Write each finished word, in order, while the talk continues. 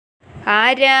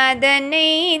ஆராதனை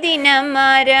தினம்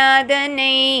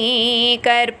ஆராதனை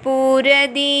கற்பூர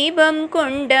தீபம்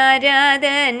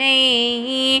கொண்டாராதனை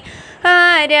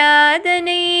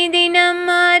ஆராதனை தினம்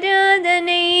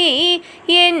ஆராதனை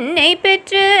என்னை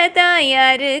பெற்ற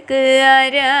தாயாருக்கு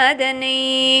ஆராதனை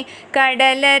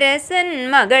கடலரசன்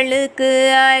மகளுக்கு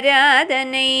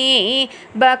ஆராதனை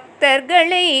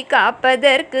பக்தர்களை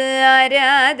காப்பதற்கு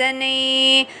ஆராதனை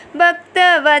பக்த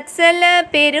வத்சல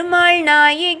பெருமாள்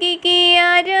நாயகிக்கு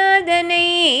ஆராதனை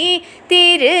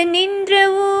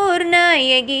திருநின்றவூர்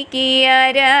நாயகிக்கு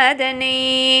ஆராதனை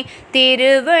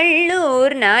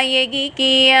திருவள்ளூர்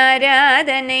நாயகிக்கு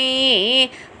ஆராதனை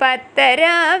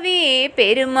பத்தராவி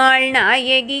பெருமாள்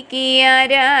நாயகிக்கு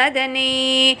ஆராதனை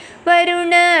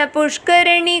வருண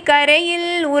புஷ்கரணி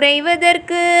கரையில்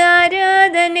உறைவதற்கு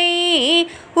ஆராதனை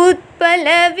உத்பல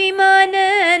விமான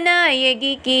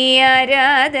நாயகிக்கு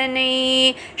ஆராதனை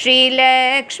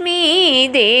ஸ்ரீலக்ஷ்மி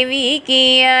தேவிக்கு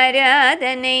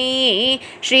ஆராதனை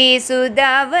ஸ்ரீ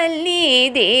சுதாவல்லி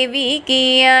தேவிக்கு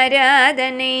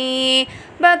ஆராதனை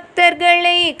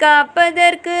பக்தர்களை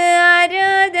காப்பதற்கு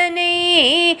ஆராதனை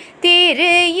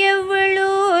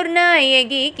திருவள்ளூர்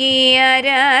நாயகிக்கு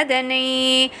ஆராதனை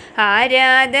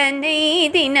ஆராதனை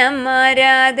தினம்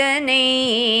ஆராதனை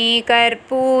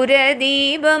கற்பூர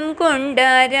தீபம்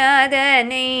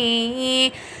கொண்டாராதனை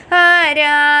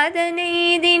ஆராதனை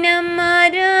தினம்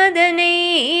ஆராதனை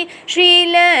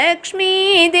ஸ்ரீலக்ஷ்மி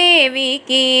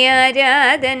தேவிக்கு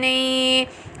ஆராதனை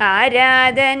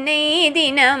ஆராதனை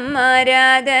தினம்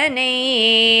ஆராதனை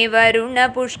வருண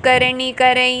புஷ்கரணி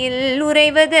கரையில்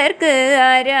உறைவதற்கு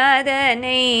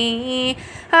ஆராதனை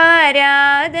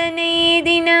ஆராதனை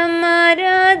தினம்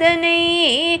ஆராதனை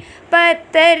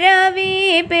பத்தராவி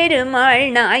பெருமாள்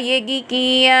நாயகிக்கு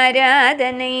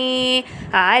ஆராதனை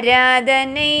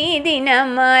ஆராதனை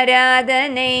தினம்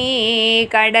ஆராதனை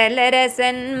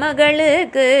கடலரசன்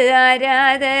மகளுக்கு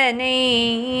ஆராதனை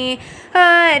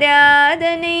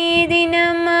ஆராதனை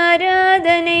தினம்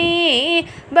ஆராதனை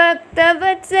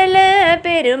பக்தவத்சல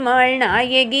பெருமாள்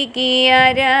நாயகிக்கு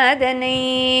ஆராதனை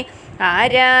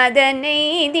ஆராதனை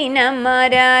தினம்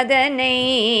ஆராதனை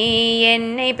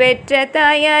என்னை பெற்ற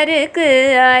தாயாருக்கு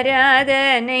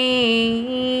ஆராதனை.